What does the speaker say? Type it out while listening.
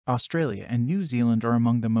Australia and New Zealand are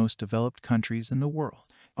among the most developed countries in the world.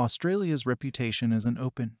 Australia's reputation as an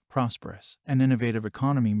open, prosperous, and innovative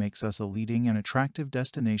economy makes us a leading and attractive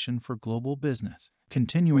destination for global business,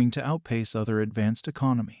 continuing to outpace other advanced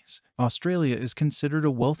economies. Australia is considered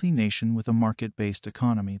a wealthy nation with a market-based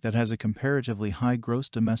economy that has a comparatively high gross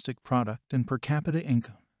domestic product and per capita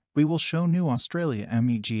income. We will show new Australia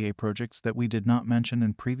MEGA projects that we did not mention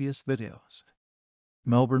in previous videos.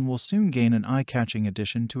 Melbourne will soon gain an eye-catching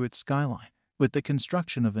addition to its skyline, with the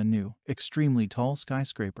construction of a new, extremely tall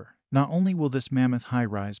skyscraper. Not only will this mammoth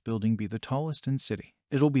high-rise building be the tallest in city,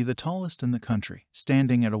 it'll be the tallest in the country,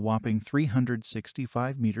 standing at a whopping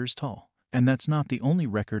 365 meters tall. And that's not the only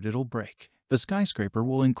record it'll break. The skyscraper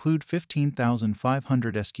will include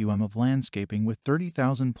 15,500 sqm of landscaping with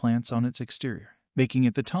 30,000 plants on its exterior, making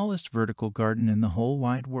it the tallest vertical garden in the whole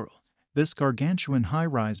wide world. This gargantuan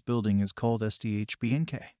high-rise building is called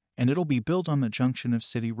SBNK, and it'll be built on the junction of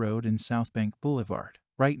City Road and Southbank Boulevard,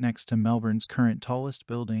 right next to Melbourne's current tallest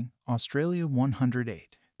building, Australia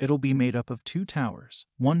 108. It'll be made up of two towers,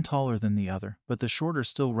 one taller than the other, but the shorter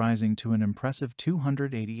still rising to an impressive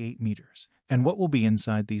 288 meters. And what will be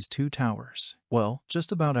inside these two towers? Well,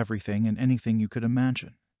 just about everything and anything you could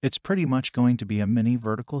imagine. It's pretty much going to be a mini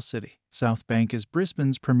vertical city. Southbank is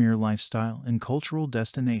Brisbane's premier lifestyle and cultural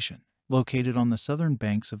destination. Located on the southern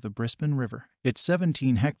banks of the Brisbane River, its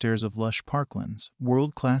 17 hectares of lush parklands,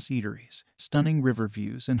 world-class eateries, stunning river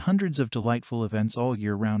views, and hundreds of delightful events all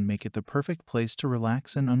year round make it the perfect place to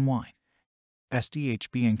relax and unwind.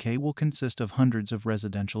 SBNK will consist of hundreds of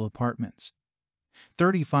residential apartments,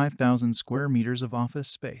 35,000 square meters of office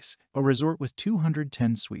space, a resort with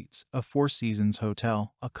 210 suites, a Four Seasons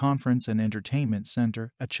hotel, a conference and entertainment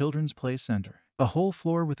center, a children's play center, a whole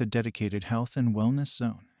floor with a dedicated health and wellness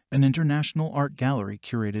zone, an international art gallery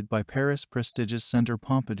curated by Paris' prestigious Centre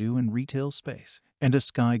Pompidou and retail space, and a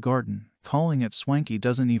sky garden. Calling it swanky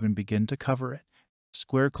doesn't even begin to cover it.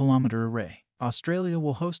 Square kilometer array. Australia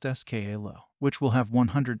will host SKA Low, which will have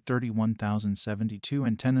 131,072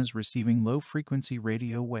 antennas receiving low-frequency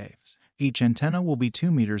radio waves. Each antenna will be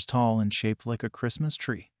 2 meters tall and shaped like a Christmas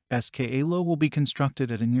tree. SKA Low will be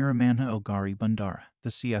constructed at Iniramana Elgari Bandara, the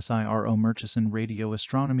CSIRO Murchison Radio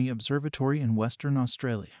Astronomy Observatory in Western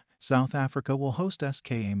Australia. South Africa will host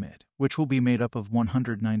SKA Mid, which will be made up of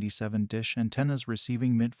 197 dish antennas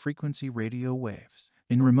receiving mid-frequency radio waves.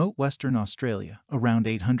 In remote Western Australia, around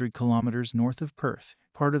 800 kilometers north of Perth,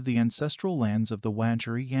 part of the ancestral lands of the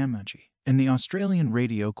Wajiri Yamaji, in the Australian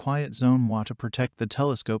Radio Quiet Zone to protect the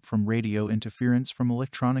telescope from radio interference from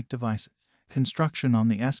electronic devices. Construction on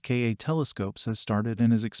the SKA telescopes has started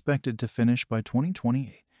and is expected to finish by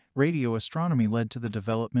 2028. Radio astronomy led to the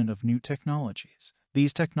development of new technologies.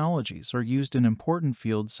 These technologies are used in important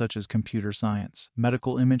fields such as computer science,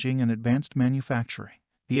 medical imaging, and advanced manufacturing.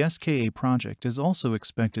 The SKA project is also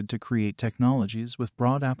expected to create technologies with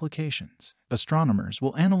broad applications. Astronomers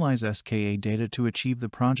will analyze SKA data to achieve the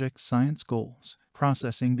project's science goals.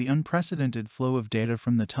 Processing the unprecedented flow of data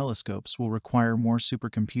from the telescopes will require more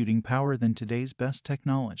supercomputing power than today's best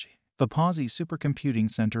technology. The Pawsey Supercomputing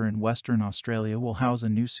Centre in Western Australia will house a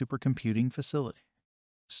new supercomputing facility.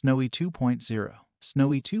 Snowy 2.0.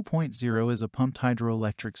 Snowy 2.0 is a pumped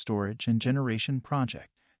hydroelectric storage and generation project.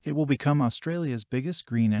 It will become Australia's biggest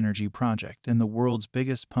green energy project and the world's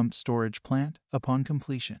biggest pumped storage plant upon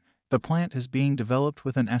completion. The plant is being developed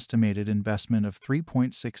with an estimated investment of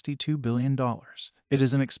 $3.62 billion. It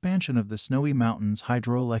is an expansion of the Snowy Mountains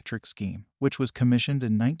hydroelectric scheme, which was commissioned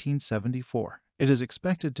in 1974. It is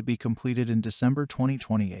expected to be completed in December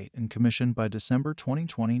 2028 and commissioned by December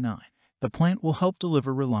 2029. The plant will help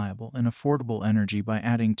deliver reliable and affordable energy by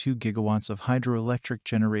adding 2 gigawatts of hydroelectric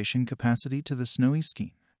generation capacity to the Snowy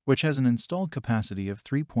scheme, which has an installed capacity of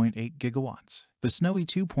 3.8 gigawatts. The Snowy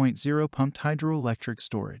 2.0 pumped hydroelectric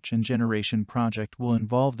storage and generation project will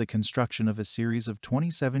involve the construction of a series of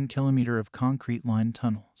 27-kilometer of concrete-lined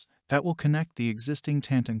tunnels that will connect the existing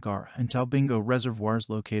Tantangara and Talbingo reservoirs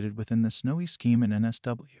located within the Snowy scheme in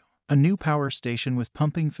NSW. A new power station with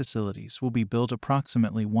pumping facilities will be built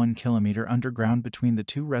approximately 1 kilometer underground between the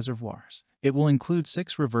two reservoirs. It will include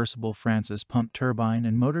 6 reversible Francis pump turbine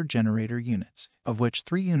and motor generator units, of which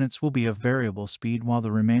 3 units will be of variable speed while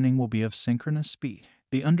the remaining will be of synchronous speed.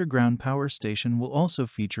 The underground power station will also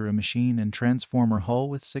feature a machine and transformer hall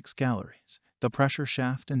with 6 galleries. The pressure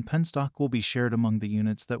shaft and penstock will be shared among the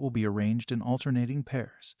units that will be arranged in alternating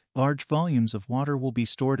pairs. Large volumes of water will be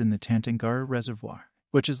stored in the Tantangara reservoir,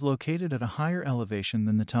 which is located at a higher elevation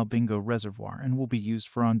than the Talbingo reservoir and will be used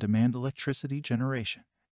for on-demand electricity generation.